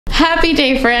Happy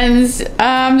day, friends.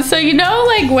 So you know,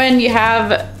 like when you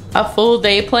have a full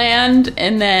day planned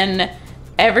and then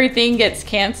everything gets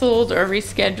canceled or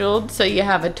rescheduled, so you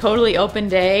have a totally open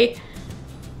day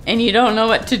and you don't know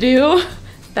what to do?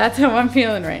 That's how I'm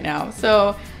feeling right now.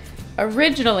 So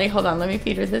originally, hold on, let me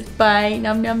feed her this bite.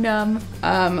 Num num num.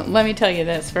 Let me tell you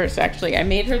this first, actually. I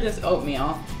made her this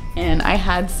oatmeal and I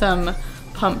had some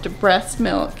pumped breast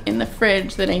milk in the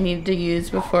fridge that I needed to use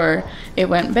before it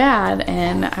went bad,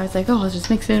 and I was like, oh, I'll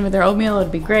just mix it in with their oatmeal,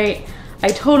 it'd be great. I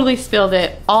totally spilled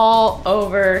it all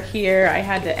over here. I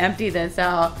had to empty this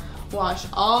out, wash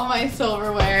all my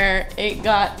silverware. It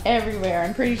got everywhere.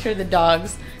 I'm pretty sure the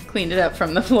dogs cleaned it up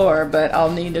from the floor, but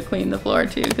I'll need to clean the floor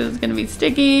too because it's gonna be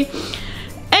sticky.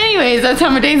 Anyways, that's how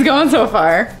my day's going so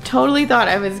far. Totally thought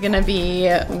I was gonna be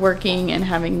working and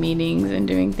having meetings and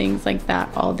doing things like that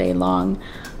all day long,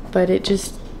 but it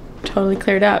just totally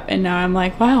cleared up, and now I'm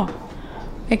like, wow,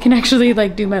 I can actually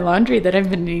like do my laundry that I've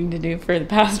been needing to do for the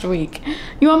past week.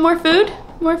 You want more food?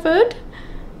 More food?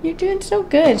 You're doing so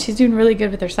good. She's doing really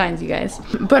good with her signs, you guys.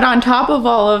 But on top of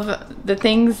all of the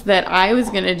things that I was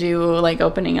gonna do, like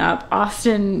opening up,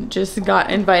 Austin just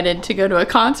got invited to go to a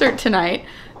concert tonight.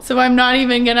 So I'm not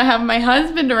even gonna have my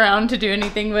husband around to do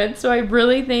anything with. So I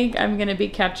really think I'm gonna be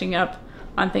catching up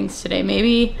on things today.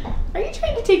 Maybe, are you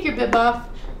trying to take your bib off?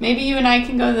 Maybe you and I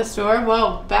can go to the store.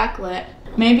 Whoa, backlit.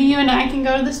 Maybe you and I can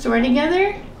go to the store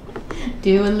together?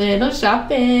 Do a little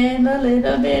shopping, a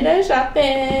little bit of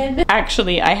shopping.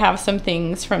 Actually, I have some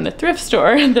things from the thrift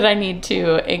store that I need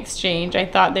to exchange. I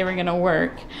thought they were gonna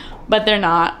work, but they're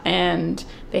not. And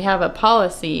they have a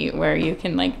policy where you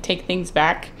can like take things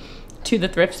back to the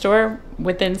thrift store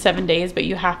within 7 days, but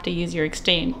you have to use your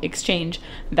exchange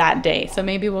that day. So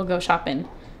maybe we'll go shopping,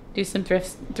 do some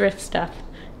thrift stuff.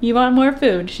 You want more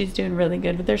food? She's doing really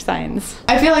good with her signs.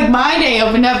 I feel like my day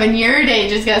opened up and your day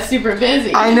just got super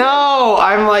busy. I know,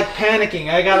 I'm like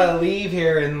panicking. I gotta leave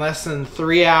here in less than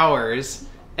 3 hours,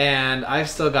 and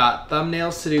I've still got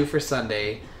thumbnails to do for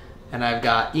Sunday, and I've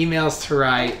got emails to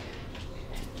write.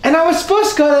 And I was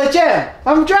supposed to go to the gym.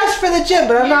 I'm dressed for the gym,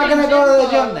 but I'm not gonna go to the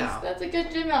gym now. That's a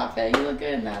good gym outfit. You look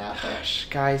good in that outfit. Gosh,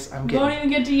 guys, I'm getting. You won't even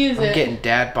get to use it. I'm getting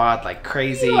dad bod like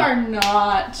crazy. You are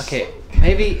not. Okay,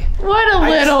 maybe. What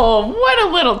a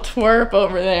little twerp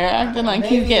over there, acting like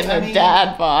he's getting a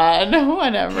dad bod.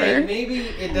 Whatever. Okay, maybe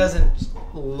it doesn't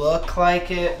look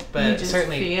like it, but it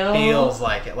certainly feels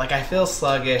like it. Like I feel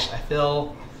sluggish. I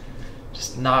feel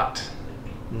just not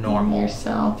normal.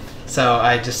 Yourself. So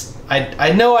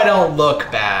I know I don't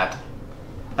look bad.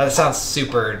 That sounds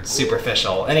super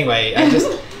superficial. Anyway,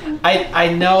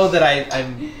 I know that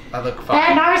I look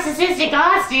fine. That narcissistic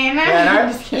Austin.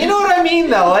 Yeah, you know what I mean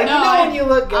though. Like, no, you know when you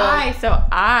look good.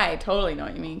 I totally know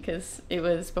what you mean, because it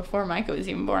was before Micah was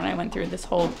even born. I went through this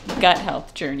whole gut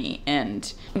health journey,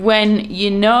 and when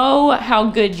you know how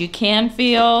good you can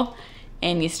feel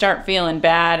and you start feeling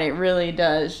bad, it really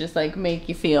does just like make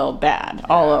you feel bad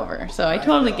all over. So I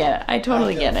totally get it. I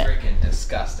totally get it. Freaking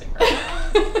disgusting right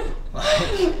now.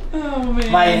 Like, oh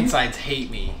man. My insides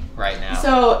hate me right now.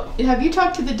 So have you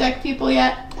talked to the deck people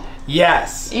yet?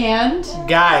 Yes. And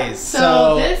guys,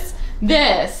 so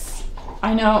this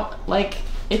I know, like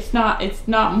it's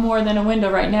not more than a window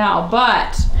right now,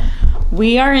 but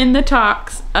we are in the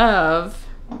talks of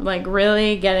like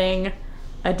really getting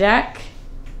a deck.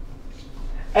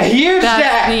 A huge deck.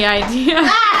 That's the idea.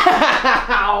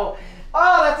 Ow!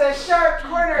 Oh, that's a sharp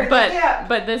corner.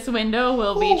 But this window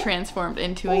will be transformed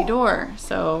into a door.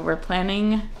 So we're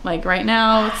planning, like right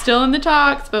now, it's still in the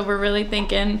talks, but we're really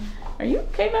thinking, are you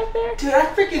okay back there? Dude, I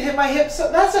freaking hit my hip.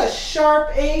 So that's a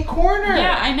sharp A corner.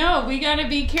 Yeah, I know. We gotta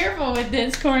be careful with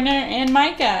this corner and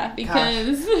Micah,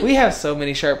 because we have so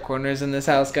many sharp corners in this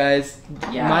house, guys.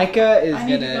 Yeah. Micah is I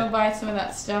need to go buy some of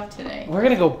that stuff today. We're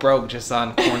gonna go broke just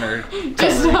on corner.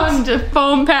 Just on the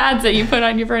foam pads that you put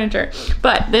on your furniture.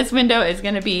 But this window is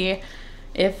gonna be,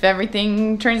 if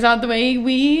everything turns out the way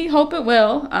we hope it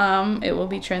will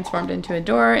be transformed into a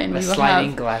door, and we will sliding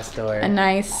have glass door. A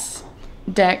nice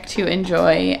deck to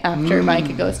enjoy after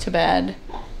Micah goes to bed.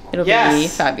 It'll be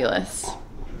fabulous.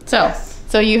 So,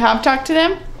 so you have talked to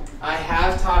them? I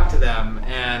have talked to them,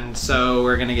 and so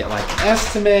we're gonna get like an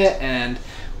estimate, and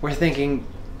we're thinking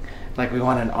like we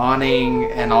want an awning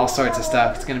and all sorts of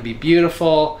stuff. It's gonna be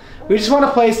beautiful. We just want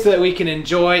a place that we can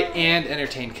enjoy and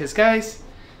entertain, because guys,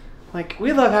 like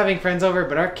we love having friends over,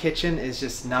 but our kitchen is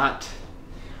just not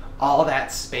all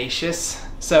that spacious.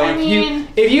 So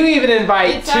if you even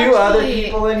invite two other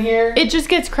people in here, it just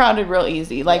gets crowded real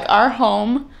easy. Like our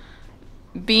home,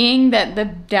 being that the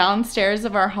downstairs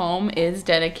of our home is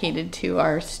dedicated to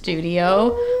our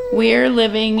studio, we're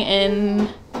living in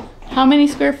how many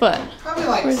square foot? Probably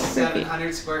like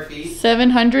 700 square feet.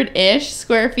 700-ish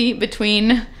square feet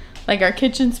between like our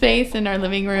kitchen space and our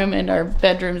living room and our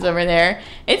bedrooms over there.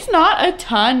 It's not a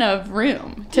ton of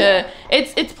room to,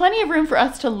 it's plenty of room for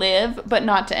us to live, but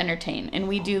not to entertain. And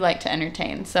we do like to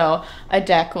entertain. So a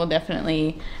deck will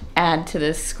definitely add to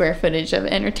this square footage of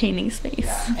entertaining space.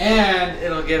 Yeah. And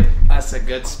it'll give us a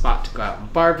good spot to go out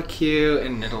and barbecue,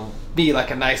 and it'll be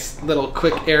like a nice little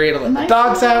quick area to let the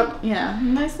dogs out. Yeah,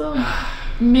 nice little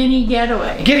mini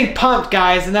getaway. I'm getting pumped,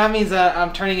 guys, and that means that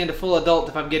I'm turning into full adult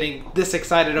if I'm getting this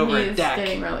excited over a deck.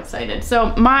 Getting real excited.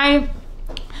 So my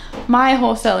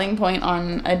whole selling point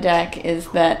on a deck is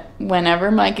that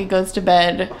whenever Micah goes to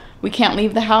bed, we can't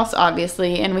leave the house,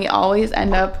 obviously, and we always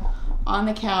end up on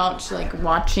the couch, like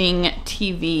watching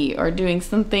TV or doing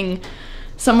something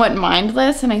somewhat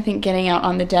mindless. And I think getting out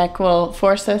on the deck will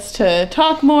force us to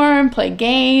talk more and play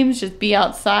games, just be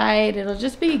outside. It'll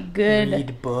just be good.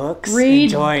 Read books.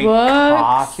 Enjoy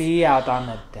coffee out on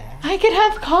the deck. I could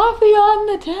have coffee on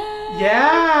the deck.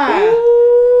 Yeah.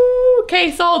 Ooh.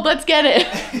 Okay, sold. Let's get it.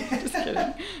 Just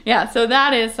kidding. Yeah, so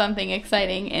that is something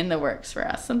exciting in the works for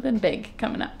us. Something big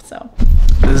coming up. So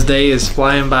this day is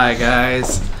flying by,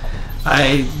 guys.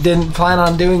 I didn't plan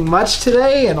on doing much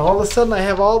today, and all of a sudden I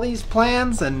have all these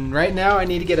plans, and right now I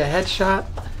need to get a headshot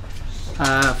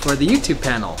for the YouTube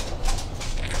panel.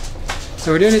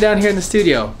 So we're doing it down here in the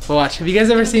studio. But watch, have you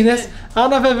guys ever seen this? I don't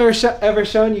know if I've ever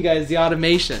shown you guys the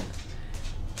automation.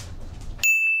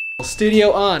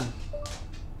 Studio on.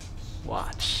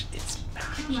 Watch, it's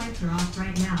magic. The lights are off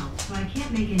right now, so I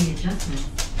can't make any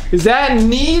adjustments. Is that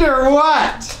neat or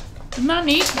what? it's not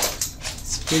neat.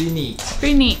 It's pretty neat.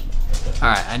 Pretty neat.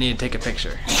 Alright, I need to take a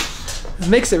picture. It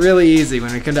makes it really easy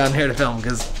when we come down here to film,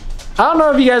 because I don't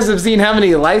know if you guys have seen how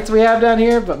many lights we have down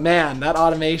here, but man, that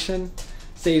automation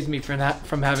saves me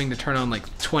from having to turn on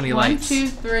like 20 lights. 1, 2,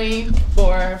 3,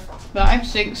 4, 5,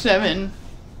 6, 7,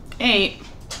 8,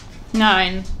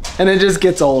 9. And it just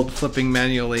gets old flipping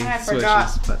manually I switches.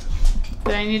 forgot. But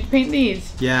But I need to paint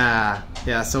these. yeah,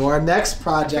 so our next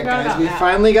project, forgot guys, about we that.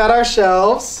 finally got our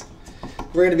shelves.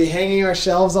 We're going to be hanging our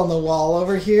shelves on the wall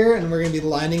over here, and we're going to be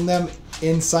lining them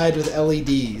inside with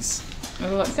LEDs.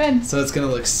 It'll look good. So it's going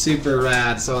to look super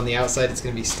rad. So on the outside it's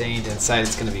going to be stained, inside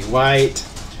it's going to be white.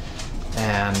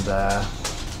 And I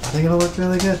think it'll look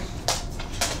really good.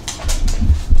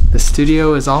 The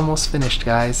studio is almost finished,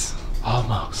 guys.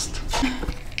 Almost.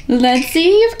 Let's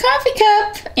see your coffee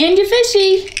cup and your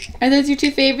fishy. Are those your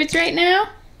two favorites right now?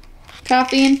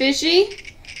 Coffee and fishy?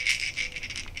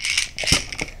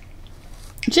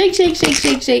 Shake, shake, shake,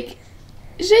 shake, shake.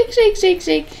 Shake, shake, shake,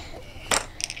 shake.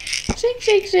 Shake,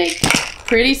 shake, shake.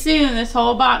 Pretty soon, this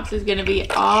whole box is gonna be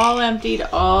all emptied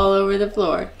all over the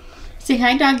floor. Say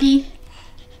hi, doggy.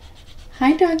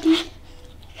 Hi, doggy.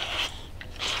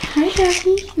 Hi,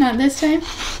 doggy. Not this time.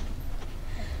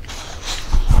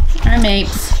 Our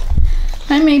Mapes.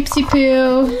 Hi, Mapesy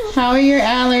Poo. How are your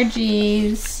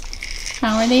allergies?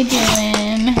 How are they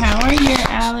doing? How are your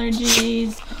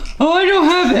allergies? Oh, I don't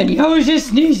have any. I was just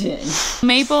sneezing.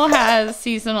 Maple has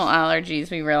seasonal allergies,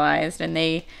 we realized, and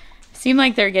they seem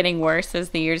like they're getting worse as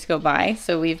the years go by.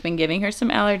 So we've been giving her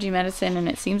some allergy medicine, and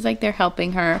it seems like they're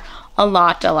helping her a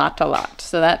lot.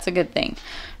 So that's a good thing.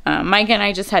 Micah and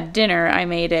I just had dinner. I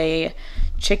made a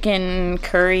chicken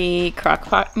curry crock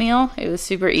pot meal. It was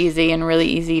super easy and really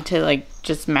easy to like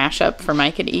just mash up for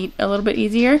Micah to eat a little bit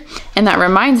easier. And that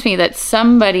reminds me that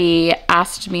somebody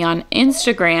asked me on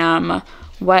Instagram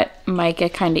what Micah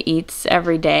kind of eats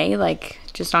every day, like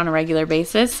just on a regular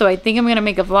basis. So I think I'm gonna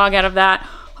make a vlog out of that,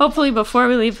 hopefully before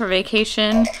we leave for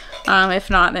vacation. If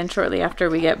not, then shortly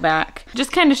after we get back.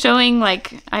 Just kind of showing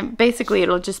like, basically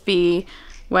it'll just be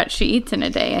what she eats in a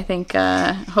day. I think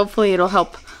hopefully it'll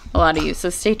help a lot of you, so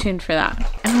stay tuned for that.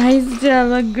 Hi,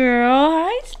 Stella girl.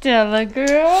 Hi, Stella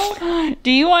girl.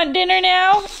 Do you want dinner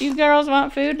now? You girls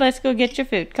want food? Let's go get your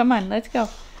food. Come on, let's go.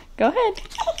 Go ahead.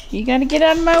 You gotta get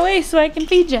out of my way so I can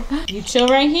feed you. You chill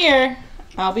right here.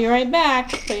 I'll be right back.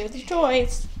 Play with your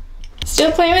toys.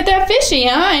 Still playing with that fishy,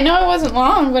 huh? I know it wasn't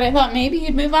long, but I thought maybe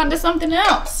you'd move on to something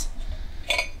else.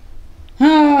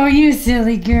 Oh, you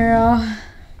silly girl.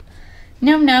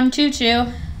 Num num choo choo.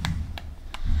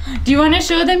 Do you want to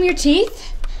show them your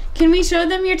teeth? Can we show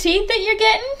them your teeth that you're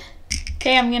getting?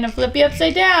 Okay, I'm gonna flip you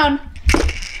upside down.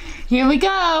 Here we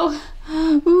go.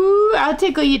 Ooh, I'll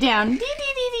tickle you down. Dee, dee,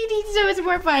 dee, dee, dee, so it's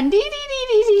more fun. Dee, dee, dee,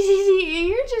 dee, dee, dee, dee.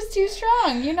 You're just too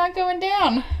strong. You're not going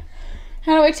down.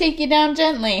 How do I take you down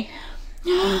gently?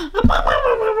 Okay,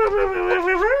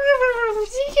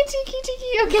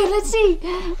 let's see.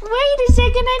 Wait a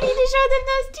second, I need to show them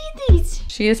those teethies.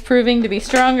 She is proving to be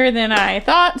stronger than I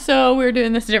thought, so we're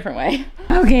doing this a different way.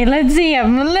 Okay, let's see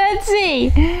him. Let's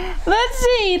see. Let's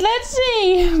see. Let's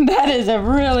see. That is a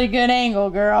really good angle,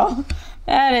 girl.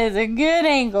 That is a good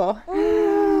angle.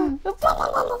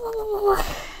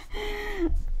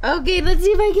 Okay, let's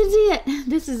see if I can see it.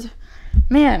 This is,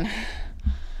 man,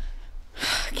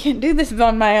 I can't do this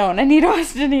on my own. I need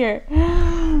Austin here.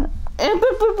 Can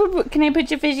I put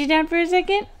your fishy down for a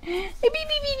second? Do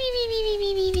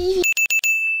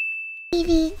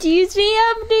you see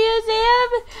him? Do you see him?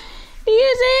 Do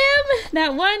you see him?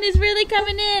 That one is really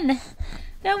coming in.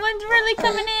 That one's really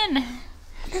coming in.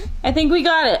 I think we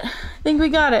got it. I think we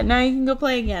got it. Now you can go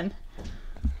play again.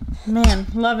 Man,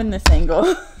 loving this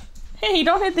angle. Hey,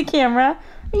 don't hit the camera.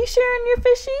 Are you sharing your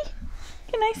fishy?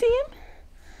 Can I see him?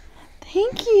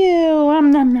 Thank you.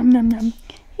 Nom, nom, nom, nom.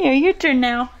 Here, your turn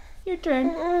now. Your turn.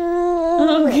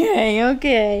 Okay,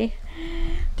 okay.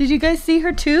 Did you guys see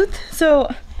her tooth?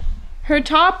 So, her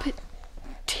top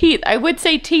teeth, I would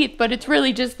say teeth, but it's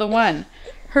really just the one.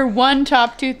 Her one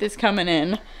top tooth is coming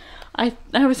in. I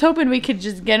was hoping we could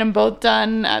just get them both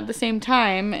done at the same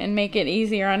time and make it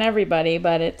easier on everybody,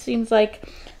 but it seems like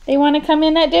they want to come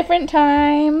in at different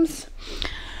times.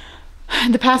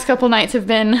 The past couple nights have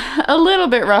been a little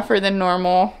bit rougher than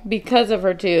normal because of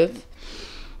her tooth.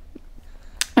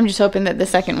 I'm just hoping that the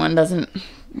second one doesn't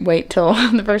wait till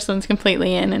the first one's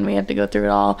completely in and we have to go through it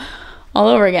all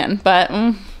over again. But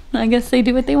I guess they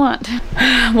do what they want.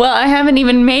 Well, I haven't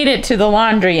even made it to the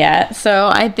laundry yet, so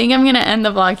I think I'm gonna end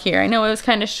the vlog here. I know it was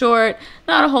kind of short,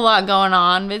 not a whole lot going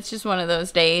on, but it's just one of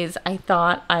those days. I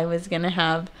thought I was gonna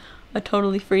have a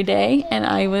totally free day, and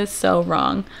I was so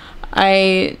wrong.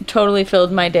 I totally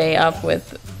filled my day up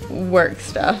with work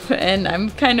stuff, and I'm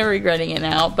kind of regretting it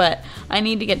now, but I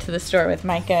need to get to the store with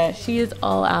Micah. She is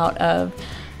all out of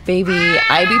baby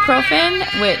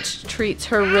ibuprofen, which treats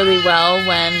her really well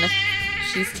when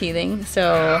she's teething,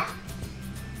 so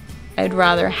I'd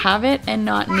rather have it and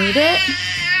not need it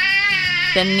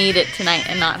than need it tonight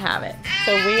and not have it.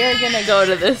 So we are gonna go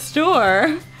to the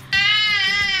store.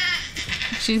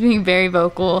 She's being very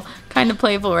vocal, kind of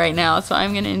playful right now, so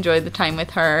I'm gonna enjoy the time with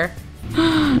her.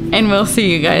 And we'll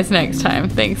see you guys next time.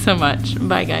 Thanks so much.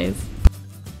 Bye, guys.